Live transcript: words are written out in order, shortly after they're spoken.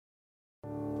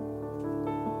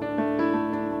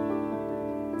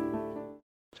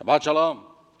Shabbat Shalom.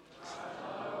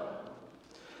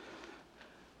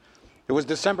 It was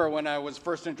December when I was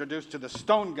first introduced to the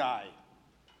stone guy.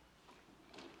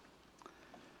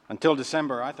 Until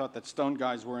December, I thought that stone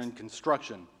guys were in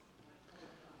construction.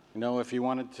 You know, if you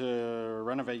wanted to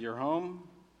renovate your home,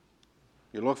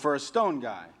 you look for a stone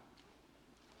guy.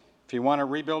 If you want to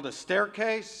rebuild a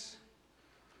staircase,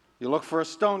 you look for a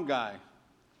stone guy.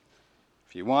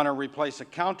 If you want to replace a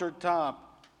countertop,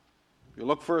 you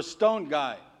look for a stone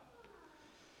guy.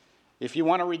 If you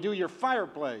want to redo your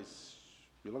fireplace,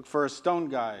 you look for a stone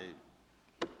guy.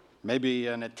 Maybe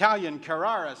an Italian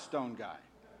Carrara stone guy.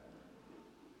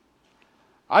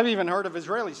 I've even heard of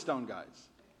Israeli stone guys.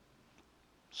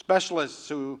 Specialists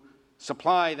who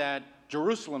supply that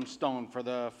Jerusalem stone for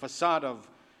the facade of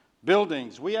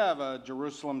buildings. We have a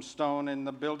Jerusalem stone in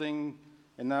the building,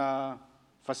 in the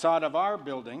facade of our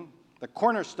building, the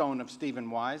cornerstone of Stephen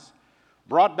Wise,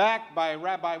 brought back by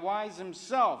Rabbi Wise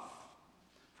himself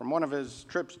from one of his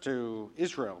trips to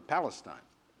Israel, Palestine.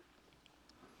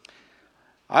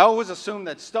 I always assumed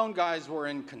that stone guys were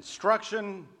in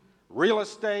construction, real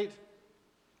estate,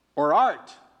 or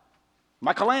art.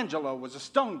 Michelangelo was a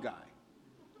stone guy.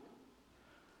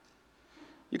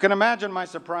 You can imagine my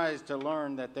surprise to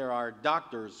learn that there are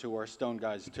doctors who are stone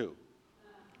guys too.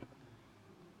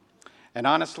 And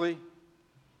honestly,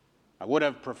 I would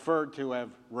have preferred to have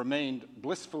remained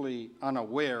blissfully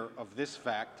unaware of this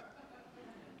fact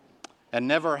and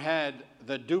never had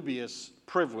the dubious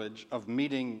privilege of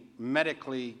meeting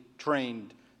medically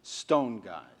trained stone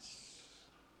guys.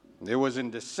 It was in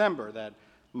December that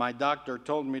my doctor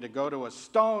told me to go to a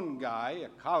stone guy,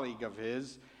 a colleague of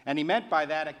his, and he meant by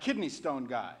that a kidney stone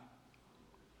guy.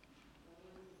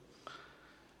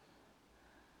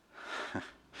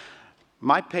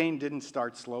 My pain didn't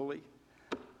start slowly.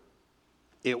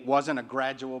 It wasn't a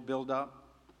gradual buildup.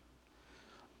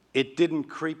 It didn't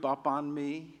creep up on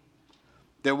me.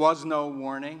 There was no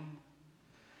warning.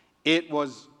 It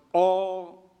was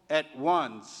all at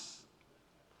once.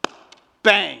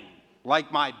 Bang!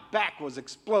 Like my back was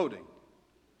exploding.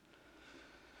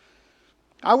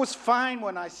 I was fine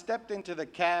when I stepped into the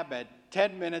cab at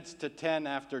 10 minutes to 10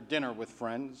 after dinner with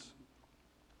friends.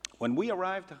 When we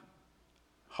arrived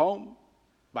home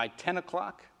by 10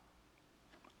 o'clock,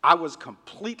 I was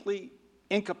completely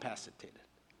incapacitated.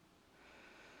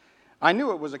 I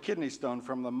knew it was a kidney stone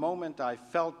from the moment I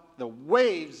felt the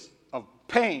waves of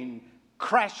pain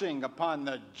crashing upon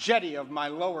the jetty of my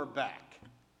lower back.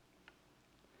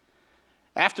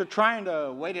 After trying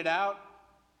to wait it out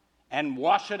and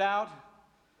wash it out,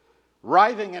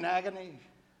 writhing in agony,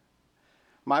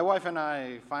 my wife and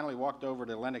I finally walked over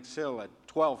to Lenox Hill at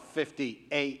 12:50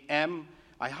 a.m.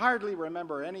 I hardly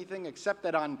remember anything except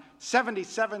that on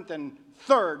 77th and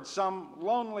 3rd, some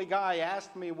lonely guy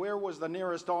asked me where was the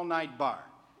nearest all-night bar.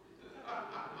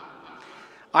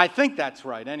 I think that's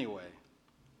right anyway.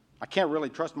 I can't really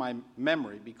trust my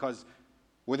memory because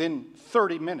within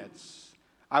 30 minutes,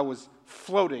 I was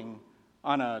floating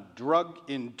on a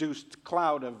drug-induced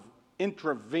cloud of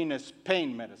intravenous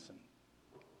pain medicine.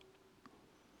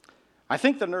 I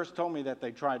think the nurse told me that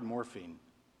they tried morphine,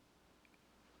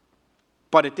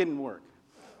 but it didn't work.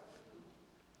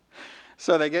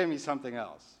 So they gave me something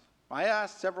else. I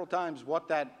asked several times what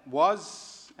that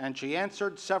was, and she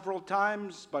answered several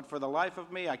times, but for the life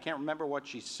of me, I can't remember what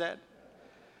she said.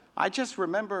 I just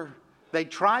remember they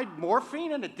tried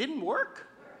morphine and it didn't work.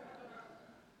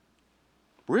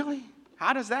 Really?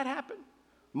 How does that happen?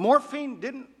 Morphine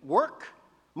didn't work?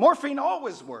 Morphine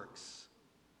always works.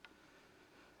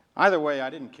 Either way,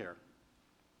 I didn't care.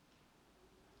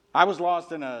 I was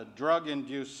lost in a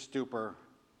drug-induced stupor.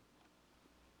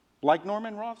 Like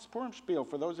Norman Roth's Pornspiel,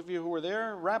 for those of you who were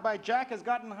there, Rabbi Jack has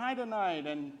gotten high tonight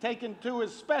and taken to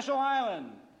his special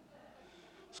island.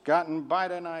 He's gotten by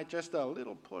tonight just a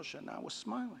little push, and I was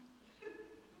smiling.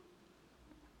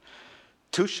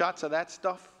 2 shots of that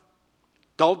stuff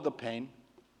dulled the pain,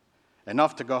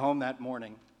 enough to go home that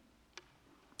morning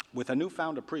with a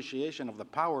newfound appreciation of the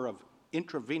power of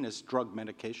intravenous drug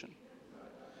medication.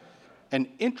 An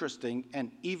interesting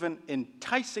and even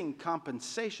enticing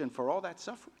compensation for all that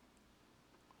suffering.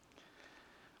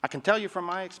 I can tell you from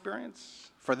my experience,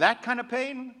 for that kind of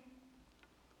pain,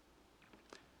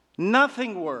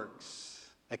 nothing works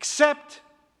except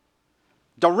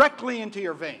directly into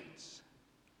your veins.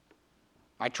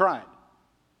 I tried.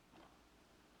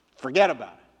 Forget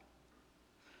about it.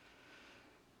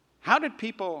 How did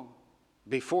people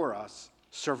before us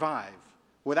survive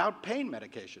without pain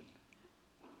medication?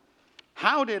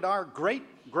 How did our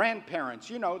great-grandparents,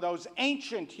 those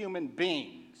ancient human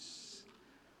beings,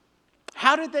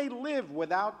 how did they live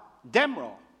without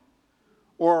Demerol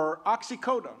or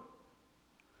oxycodone?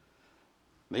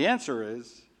 The answer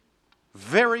is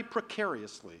very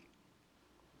precariously.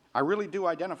 I really do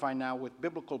identify now with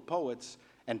biblical poets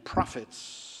and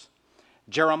prophets.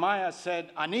 Jeremiah said,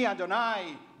 Ani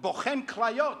Adonai bochen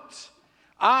klayot.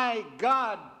 I,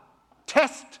 God,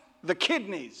 test the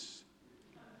kidneys.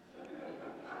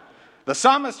 The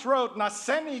psalmist wrote,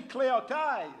 Naseni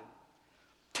kleotai.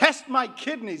 Test my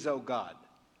kidneys, O God.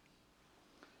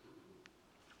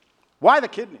 Why the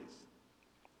kidneys?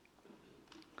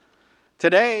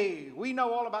 Today, we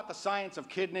know all about the science of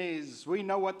kidneys. We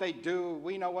know what they do.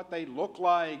 We know what they look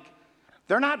like.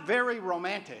 They're not very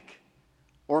romantic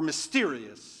or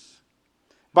mysterious.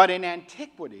 But in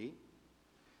antiquity,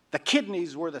 the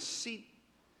kidneys were the seat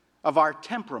of our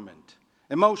temperament,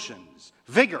 emotions,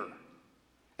 vigor,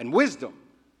 and wisdom.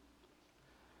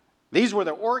 These were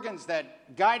the organs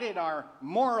that guided our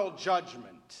moral judgment.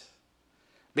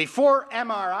 Before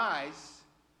MRIs,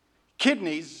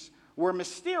 kidneys were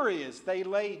mysterious. They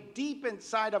lay deep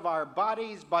inside of our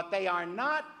bodies, but they are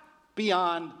not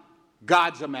beyond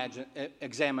God's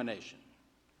examination.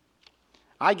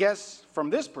 I guess from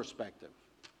this perspective,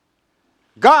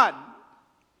 God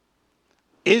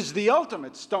is the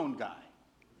ultimate stone guy.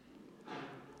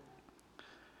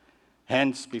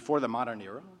 Hence, before the modern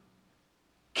era,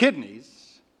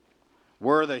 kidneys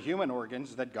were the human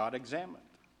organs that God examined.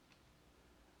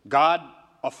 God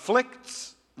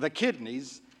afflicts the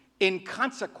kidneys in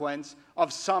consequence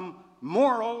of some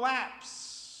moral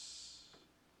lapse,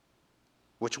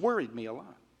 which worried me a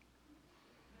lot,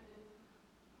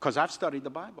 because I've studied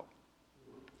the Bible.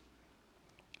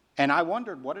 And I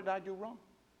wondered, what did I do wrong?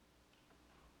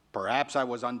 Perhaps I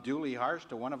was unduly harsh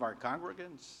to one of our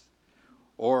congregants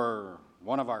or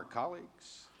one of our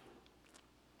colleagues.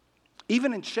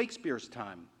 Even in Shakespeare's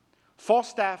time,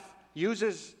 Falstaff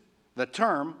uses the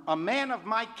term, a man of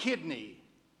my kidney,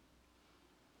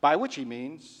 by which he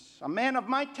means a man of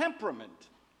my temperament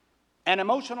and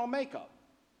emotional makeup.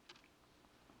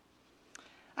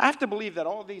 I have to believe that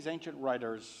all these ancient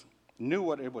writers knew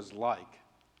what it was like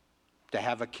to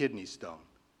have a kidney stone.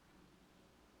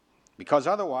 Because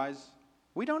otherwise,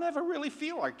 we don't ever really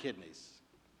feel our kidneys.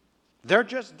 They're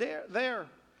just there.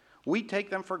 We take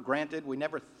them for granted. We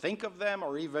never think of them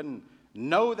or even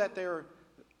know that they're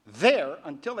there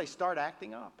until they start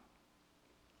acting up.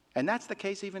 And that's the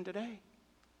case even today.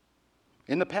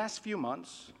 In the past few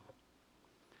months,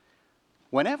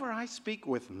 whenever I speak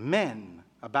with men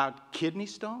about kidney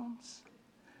stones,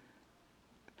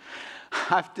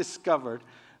 I've discovered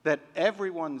that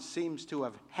everyone seems to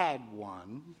have had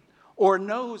one or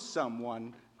knows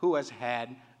someone who has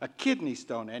had a kidney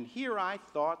stone. And here I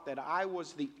thought that I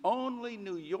was the only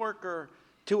New Yorker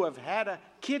to have had a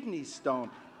kidney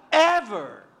stone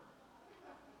ever.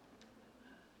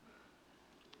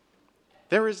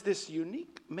 There is this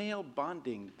unique male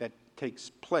bonding that takes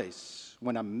place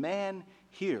when a man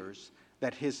hears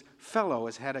that his fellow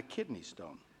has had a kidney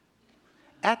stone.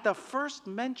 At the first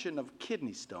mention of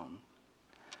kidney stone,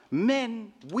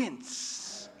 men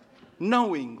wince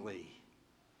knowingly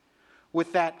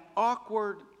with that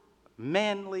awkward,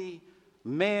 manly,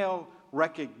 male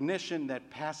recognition that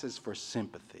passes for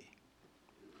sympathy.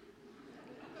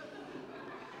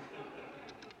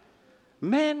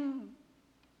 Men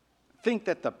think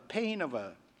that the pain of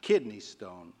a kidney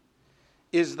stone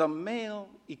is the male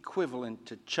equivalent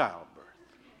to childbirth.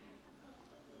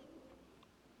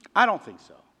 I don't think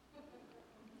so.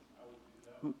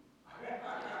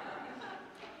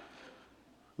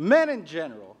 Men in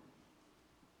general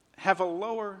have a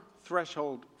lower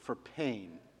threshold for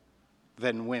pain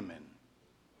than women.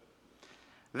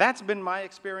 That's been my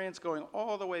experience going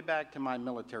all the way back to my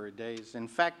military days. In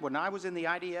fact, when I was in the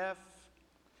IDF,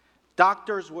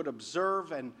 doctors would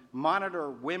observe and monitor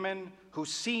women who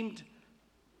seemed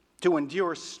to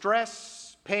endure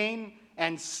stress, pain,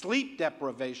 and sleep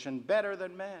deprivation better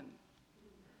than men.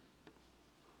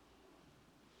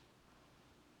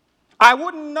 I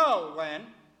wouldn't know, Len,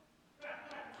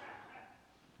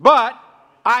 but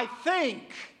I think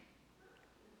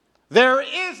there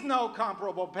is no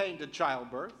comparable pain to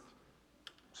childbirth.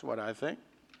 That's what I think.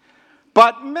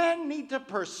 But men need to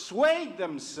persuade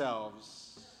themselves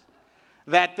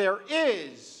that there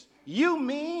is. You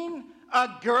mean a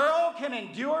girl can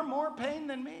endure more pain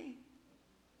than me?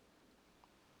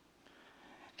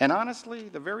 And honestly,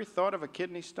 the very thought of a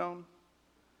kidney stone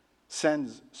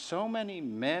sends so many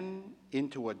men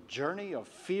into a journey of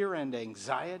fear and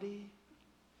anxiety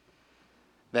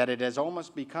that it has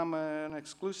almost become an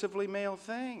exclusively male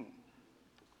thing.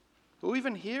 Who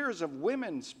even hears of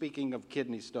women speaking of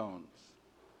kidney stones?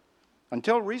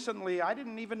 Until recently, I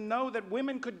didn't even know that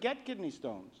women could get kidney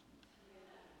stones.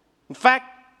 In fact,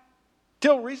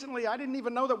 till recently, I didn't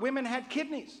even know that women had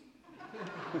kidneys.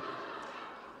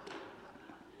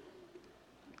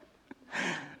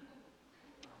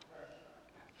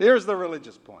 Here's the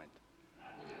religious point.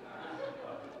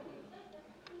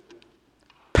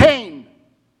 Pain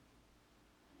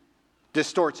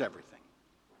distorts everything.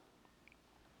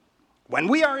 When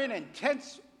we are in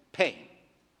intense pain,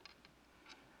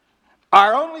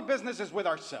 our only business is with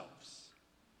ourselves.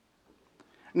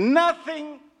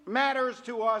 Nothing matters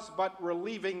to us but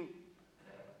relieving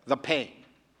the pain.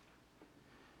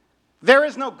 There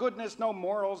is no goodness, no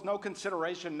morals, no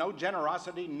consideration, no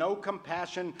generosity, no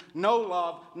compassion, no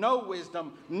love, no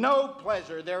wisdom, no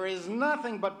pleasure. There is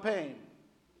nothing but pain.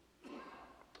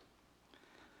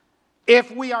 If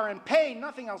we are in pain,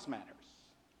 nothing else matters.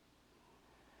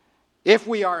 If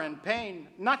we are in pain,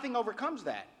 nothing overcomes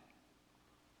that.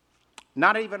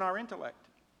 Not even our intellect.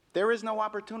 There is no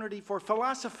opportunity for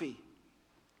philosophy.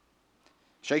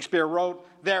 Shakespeare wrote,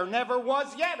 "There never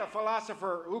was yet a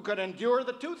philosopher who could endure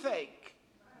the toothache."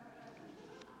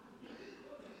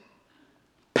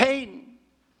 Pain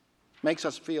makes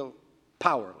us feel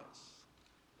powerless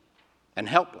and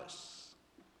helpless.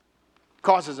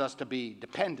 Causes us to be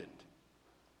dependent.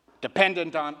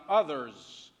 Dependent on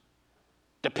others.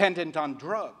 Dependent on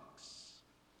drugs.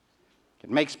 It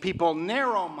makes people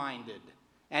narrow-minded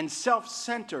and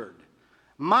self-centered.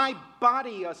 My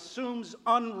body assumes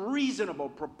unreasonable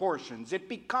proportions. It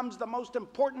becomes the most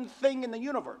important thing in the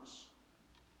universe.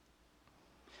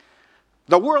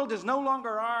 The world is no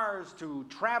longer ours to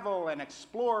travel and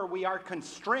explore. We are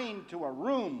constrained to a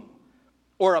room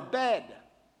or a bed.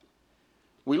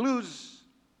 We lose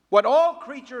what all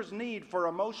creatures need for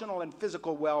emotional and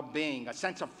physical well-being, a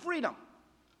sense of freedom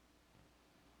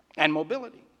and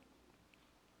mobility.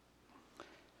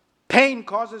 Pain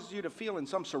causes you to feel in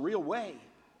some surreal way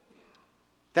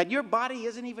that your body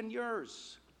isn't even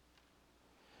yours.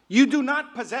 You do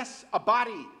not possess a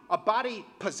body. A body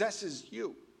possesses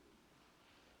you.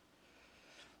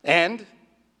 And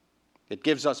it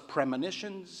gives us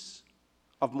premonitions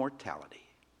of mortality.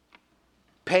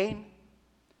 Pain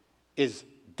is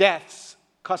death's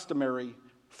customary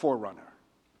forerunner.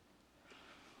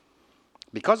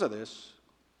 Because of this,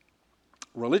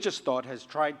 religious thought has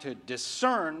tried to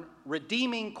discern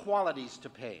redeeming qualities to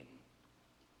pain.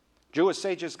 Jewish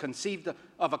sages conceived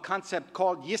of a concept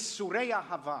called Yisurei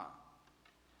Ahava,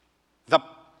 the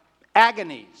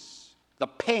agonies, the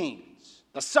pains,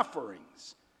 the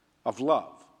sufferings of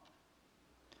love.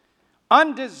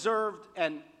 Undeserved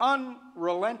and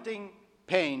unrelenting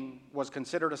pain was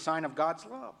considered a sign of God's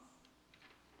love,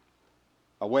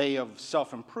 a way of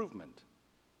self-improvement.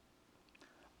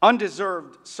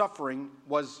 Undeserved suffering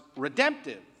was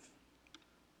redemptive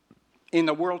in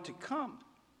the world to come.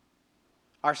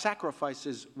 Our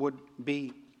sacrifices would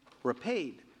be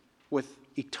repaid with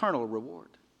eternal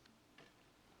reward.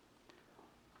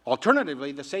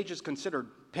 Alternatively, the sages considered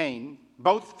pain,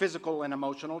 both physical and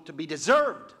emotional, to be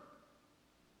deserved.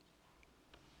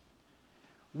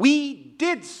 We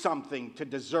did something to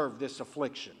deserve this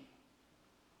affliction.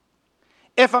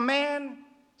 If a man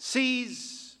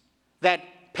sees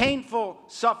that painful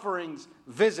sufferings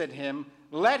visit him,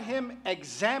 let him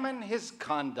examine his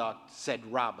conduct,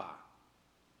 said Rabbah.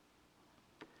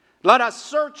 Let us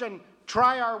search and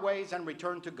try our ways and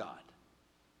return to God.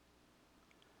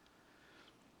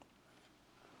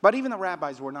 But even the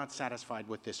rabbis were not satisfied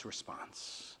with this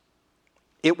response.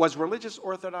 It was religious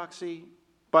orthodoxy,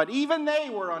 but even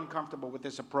they were uncomfortable with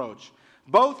this approach,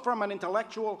 both from an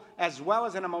intellectual as well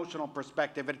as an emotional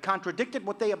perspective. It contradicted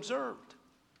what they observed.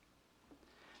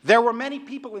 There were many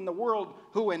people in the world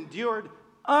who endured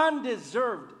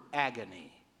undeserved agony.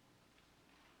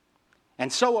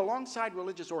 And so, alongside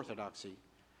religious orthodoxy,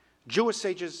 Jewish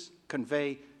sages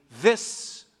convey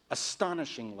this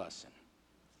astonishing lesson.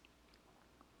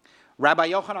 Rabbi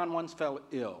Yochanan once fell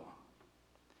ill,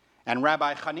 and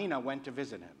Rabbi Hanina went to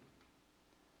visit him.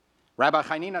 Rabbi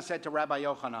Hanina said to Rabbi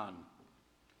Yochanan,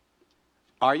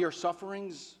 "Are your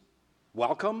sufferings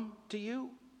welcome to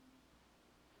you?"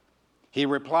 He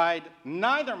replied,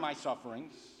 "Neither my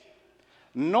sufferings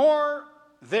nor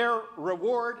their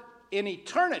reward in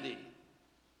eternity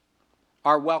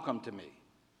are welcome to me."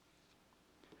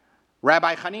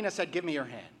 Rabbi Hanina said, "Give me your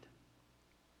hand."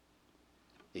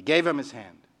 He gave him his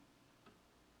hand,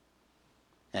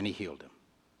 and he healed him.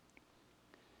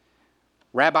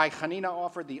 Rabbi Hanina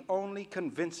offered the only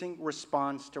convincing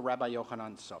response to Rabbi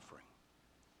Yochanan's suffering.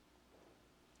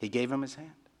 He gave him his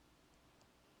hand.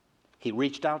 He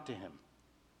reached out to him.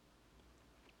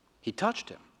 He touched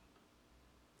him.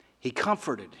 He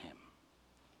comforted him.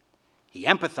 He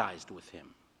empathized with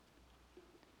him.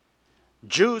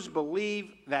 Jews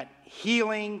believe that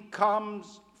healing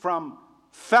comes from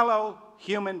fellow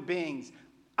human beings.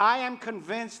 I am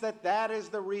convinced that that is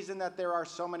the reason that there are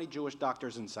so many Jewish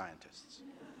doctors and scientists.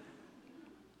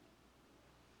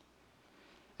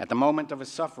 At the moment of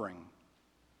his suffering,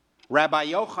 Rabbi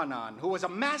Yochanan, who was a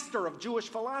master of Jewish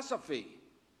philosophy,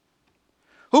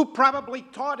 who probably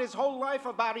taught his whole life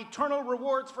about eternal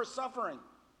rewards for suffering,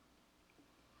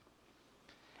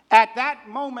 at that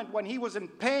moment when he was in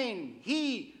pain,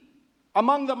 he,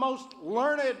 among the most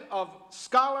learned of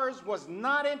scholars, was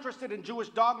not interested in Jewish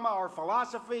dogma or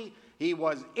philosophy. He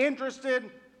was interested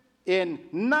in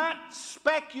not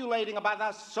speculating about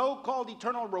the so-called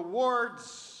eternal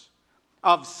rewards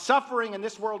of suffering in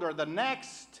this world or the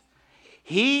next.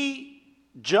 He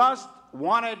just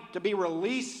wanted to be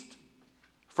released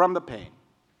from the pain.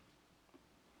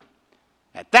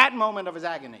 At that moment of his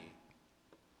agony,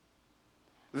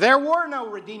 there were no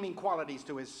redeeming qualities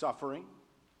to his suffering,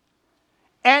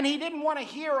 and he didn't want to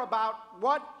hear about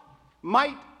what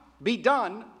might be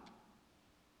done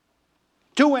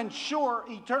to ensure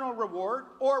eternal reward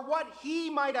or what he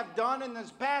might have done in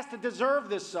his past to deserve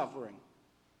this suffering.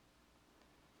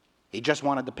 He just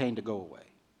wanted the pain to go away.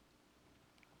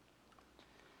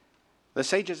 The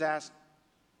sages asked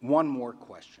one more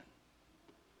question.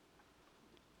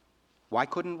 Why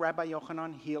couldn't Rabbi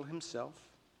Yochanan heal himself?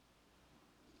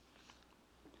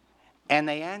 And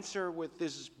they answer with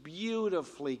this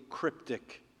beautifully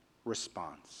cryptic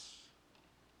response.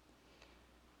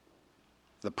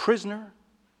 The prisoner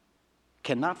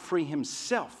cannot free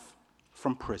himself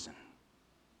from prison.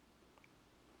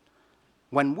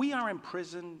 When we are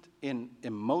imprisoned in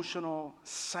emotional,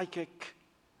 psychic,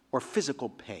 or physical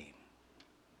pain,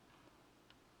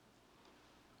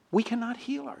 we cannot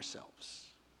heal ourselves.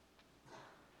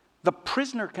 The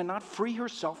prisoner cannot free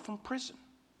herself from prison.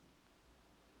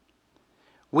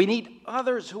 We need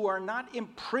others who are not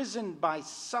imprisoned by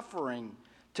suffering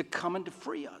to come and to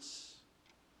free us.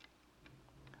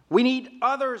 We need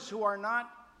others who are not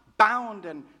bound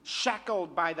and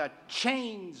shackled by the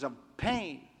chains of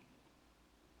pain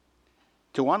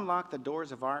to unlock the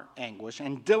doors of our anguish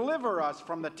and deliver us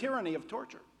from the tyranny of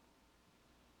torture.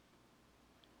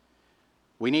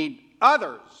 We need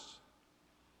others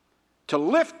to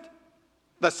lift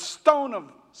the stone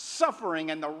of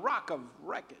suffering and the rock of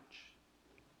wreckage.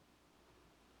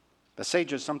 The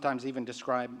sages sometimes even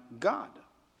describe God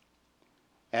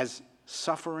as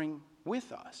suffering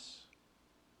with us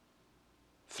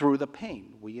through the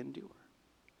pain we endure.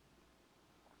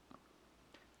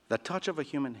 The touch of a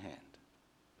human hand,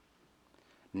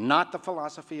 not the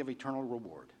philosophy of eternal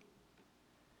reward,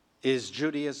 is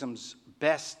Judaism's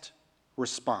best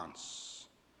response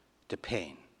to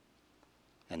pain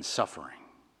and suffering.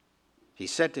 He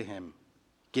said to him,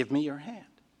 "Give me your hand."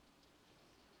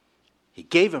 He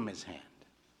gave him his hand,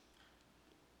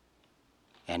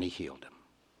 and he healed him.